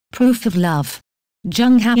Proof of love.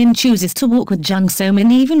 Jung Hae chooses to walk with Jung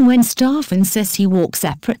So-min even when staff insist he walk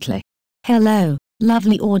separately. Hello,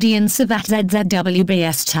 lovely audience of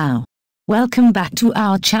 @ZZWBS Tao. Welcome back to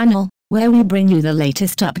our channel, where we bring you the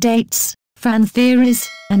latest updates, fan theories,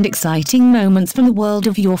 and exciting moments from the world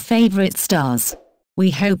of your favorite stars.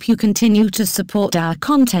 We hope you continue to support our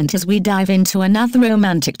content as we dive into another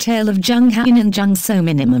romantic tale of Jung Hae and Jung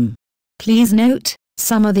So-min. Please note,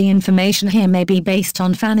 some of the information here may be based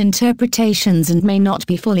on fan interpretations and may not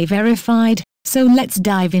be fully verified, so let's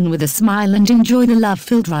dive in with a smile and enjoy the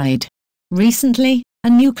love-filled ride. Recently, a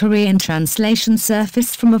new Korean translation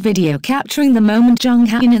surfaced from a video capturing the moment Jung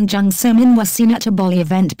Hae and Jung So-min were seen at a Bali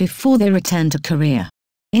event before they returned to Korea.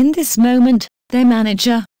 In this moment, their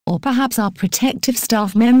manager, or perhaps our protective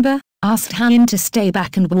staff member, asked Hae to stay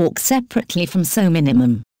back and walk separately from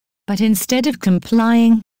So-min. But instead of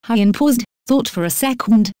complying, Hae paused, thought for a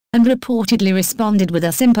second, and reportedly responded with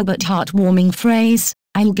a simple but heartwarming phrase,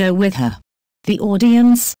 "I'll go with her." The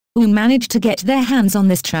audience, who managed to get their hands on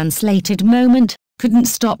this translated moment, couldn't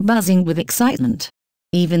stop buzzing with excitement.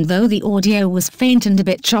 Even though the audio was faint and a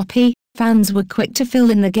bit choppy, fans were quick to fill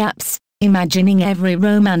in the gaps, imagining every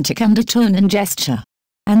romantic undertone and gesture.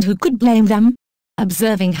 And who could blame them?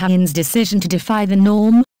 Observing Hae's decision to defy the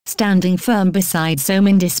norm, standing firm beside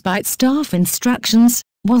So-min despite staff instructions,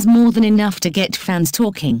 was more than enough to get fans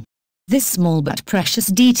talking. This small but precious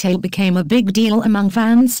detail became a big deal among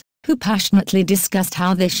fans, who passionately discussed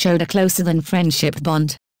how this showed a closer than friendship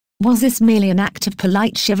bond. Was this merely an act of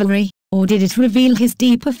polite chivalry, or did it reveal his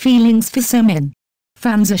deeper feelings for So-min?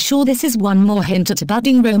 Fans are sure this is one more hint at a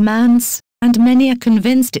budding romance, and many are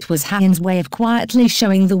convinced it was Hae's way of quietly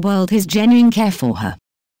showing the world his genuine care for her.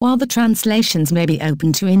 While the translations may be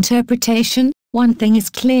open to interpretation, one thing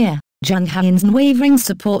is clear: Jung Hae's unwavering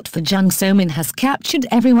support for Jung So-min has captured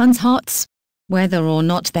everyone's hearts. Whether or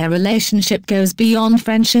not their relationship goes beyond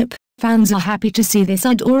friendship, fans are happy to see this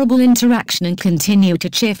adorable interaction and continue to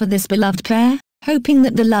cheer for this beloved pair, hoping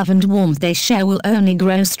that the love and warmth they share will only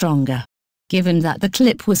grow stronger. Given that the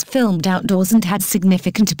clip was filmed outdoors and had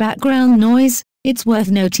significant background noise, it's worth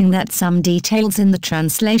noting that some details in the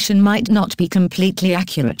translation might not be completely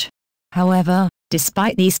accurate. However,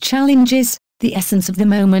 despite these challenges, the essence of the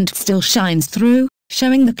moment still shines through,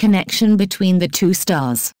 showing the connection between the two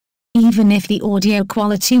stars. Even if the audio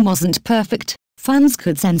quality wasn't perfect, fans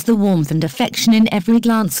could sense the warmth and affection in every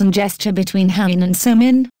glance and gesture between Hae and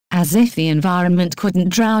So-min, as if the environment couldn't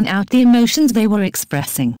drown out the emotions they were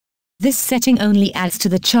expressing. This setting only adds to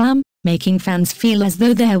the charm, making fans feel as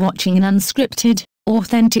though they're watching an unscripted,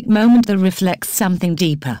 authentic moment that reflects something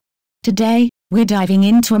deeper. Today, we're diving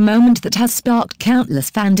into a moment that has sparked countless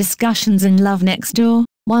fan discussions in Love Next Door,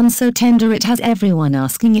 one so tender it has everyone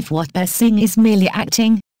asking if what they're seeing is merely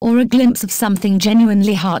acting, or a glimpse of something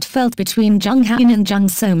genuinely heartfelt between Jung Hae and Jung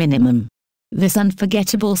So-min. This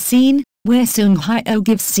unforgettable scene, where Jung Hae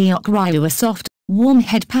gives Seok Ryu a soft, warm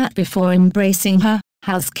head pat before embracing her,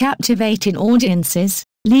 has captivated audiences,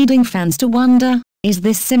 leading fans to wonder, is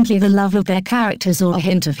this simply the love of their characters or a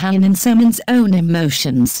hint of Hae and So-min's own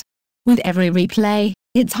emotions? With every replay,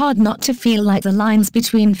 it's hard not to feel like the lines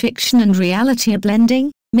between fiction and reality are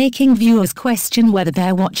blending, making viewers question whether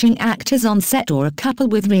they're watching actors on set or a couple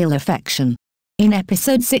with real affection. In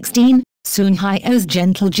episode 16, Jung Hae's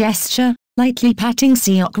gentle gesture, lightly patting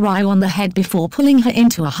Seok Ryu on the head before pulling her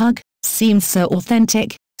into a hug, seemed so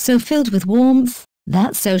authentic, so filled with warmth,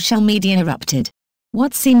 that social media erupted.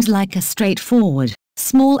 What seems like a straightforward,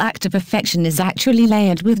 small act of affection is actually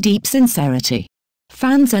layered with deep sincerity.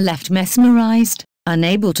 Fans are left mesmerized,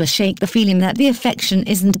 unable to shake the feeling that the affection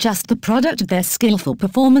isn't just the product of their skillful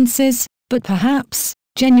performances, but perhaps,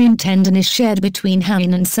 genuine tenderness shared between Hae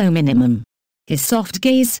and So-min. His soft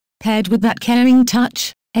gaze, paired with that caring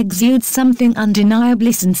touch, exudes something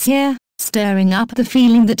undeniably sincere, stirring up the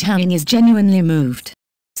feeling that Hae is genuinely moved.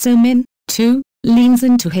 So-min, too, leans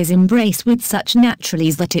into his embrace with such natural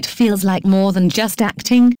ease that it feels like more than just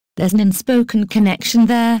acting. There's an unspoken connection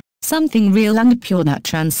there, something real and pure that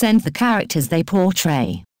transcends the characters they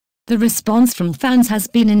portray. The response from fans has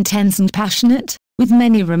been intense and passionate, with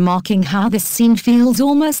many remarking how this scene feels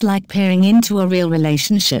almost like peering into a real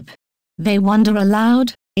relationship. They wonder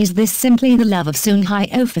aloud, is this simply the love of Jung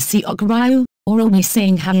Hae for Seok Ryu, or are we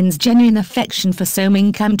seeing Hae's genuine affection for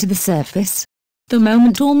So-min come to the surface? The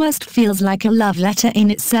moment almost feels like a love letter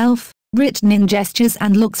in itself, written in gestures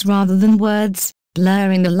and looks rather than words,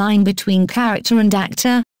 blurring the line between character and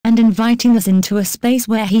actor, and inviting us into a space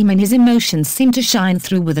where he and his emotions seem to shine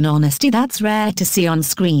through with an honesty that's rare to see on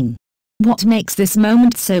screen. What makes this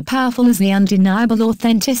moment so powerful is the undeniable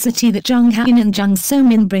authenticity that Jung Hae and Jung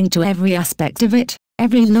So-min bring to every aspect of it.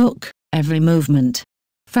 every look, every movement.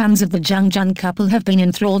 Fans of the Jung couple have been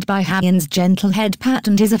enthralled by Haeun's gentle head pat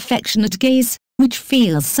and his affectionate gaze, which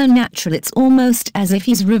feels so natural it's almost as if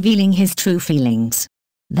he's revealing his true feelings.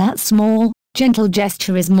 That small, gentle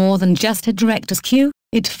gesture is more than just a director's cue,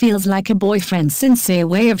 it feels like a boyfriend's sincere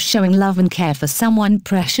way of showing love and care for someone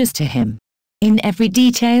precious to him. In every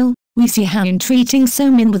detail, we see Haeun treating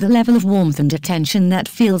So-min with a level of warmth and attention that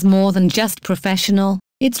feels more than just professional,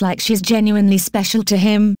 it's like she's genuinely special to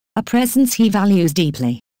him, a presence he values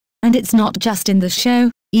deeply. And it's not just in the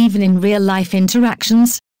show, even in real-life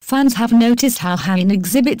interactions, fans have noticed how Haeun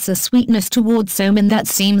exhibits a sweetness towards So-min that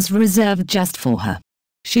seems reserved just for her.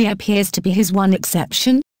 She appears to be his one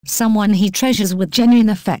exception, someone he treasures with genuine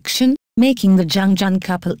affection, making the Jung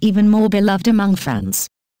couple even more beloved among fans.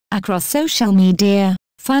 Across social media,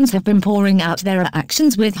 fans have been pouring out their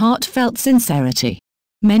reactions with heartfelt sincerity.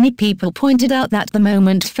 Many people pointed out that the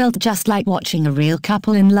moment felt just like watching a real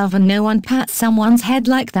couple in love, and no one pats someone's head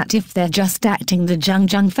like that if they're just acting. The Jung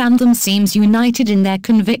fandom seems united in their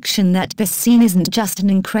conviction that this scene isn't just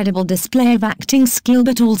an incredible display of acting skill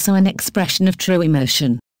but also an expression of true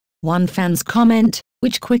emotion. One fan's comment,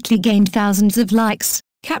 which quickly gained thousands of likes,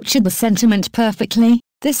 captured the sentiment perfectly.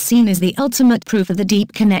 This scene is the ultimate proof of the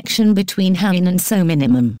deep connection between Haeun and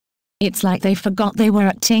So-min. It's like they forgot they were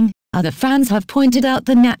acting. Other fans have pointed out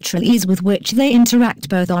the natural ease with which they interact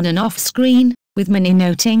both on and off screen, with many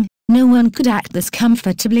noting, no one could act this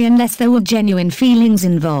comfortably unless there were genuine feelings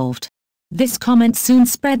involved. This comment soon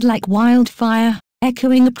spread like wildfire,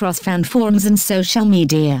 echoing across fan forums and social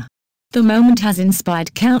media. The moment has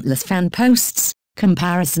inspired countless fan posts,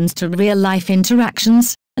 comparisons to real-life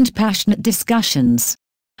interactions, and passionate discussions.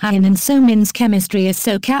 Haeun and So-min's chemistry is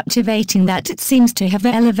so captivating that it seems to have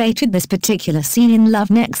elevated this particular scene in Love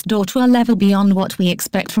Next Door to a level beyond what we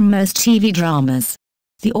expect from most TV dramas.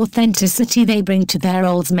 The authenticity they bring to their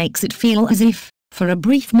roles makes it feel as if, for a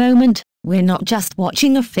brief moment, we're not just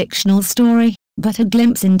watching a fictional story, but a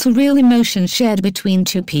glimpse into real emotion shared between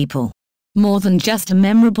two people. More than just a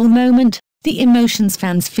memorable moment, the emotions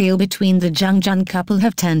fans feel between the Jung couple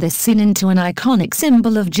have turned this scene into an iconic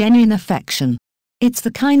symbol of genuine affection. It's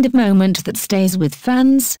the kind of moment that stays with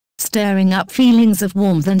fans, stirring up feelings of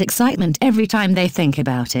warmth and excitement every time they think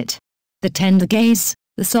about it. The tender gaze,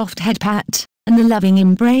 the soft head pat, and the loving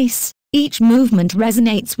embrace, each movement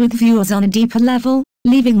resonates with viewers on a deeper level,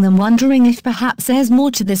 leaving them wondering if perhaps there's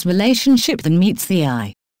more to this relationship than meets the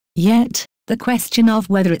eye. Yet, the question of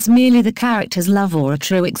whether it's merely the character's love or a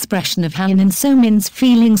true expression of Haeun and So-min's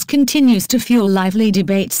feelings continues to fuel lively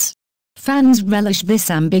debates. Fans relish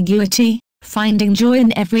this ambiguity, finding joy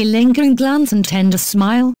in every lingering glance and tender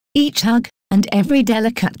smile, each hug, and every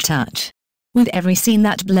delicate touch. With every scene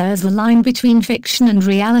that blurs the line between fiction and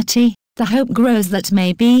reality, the hope grows that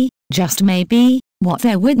maybe, just maybe, what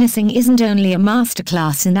they're witnessing isn't only a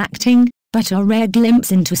masterclass in acting, but a rare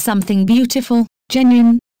glimpse into something beautiful,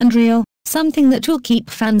 genuine, and real, something that will keep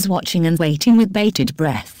fans watching and waiting with bated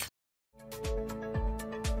breath.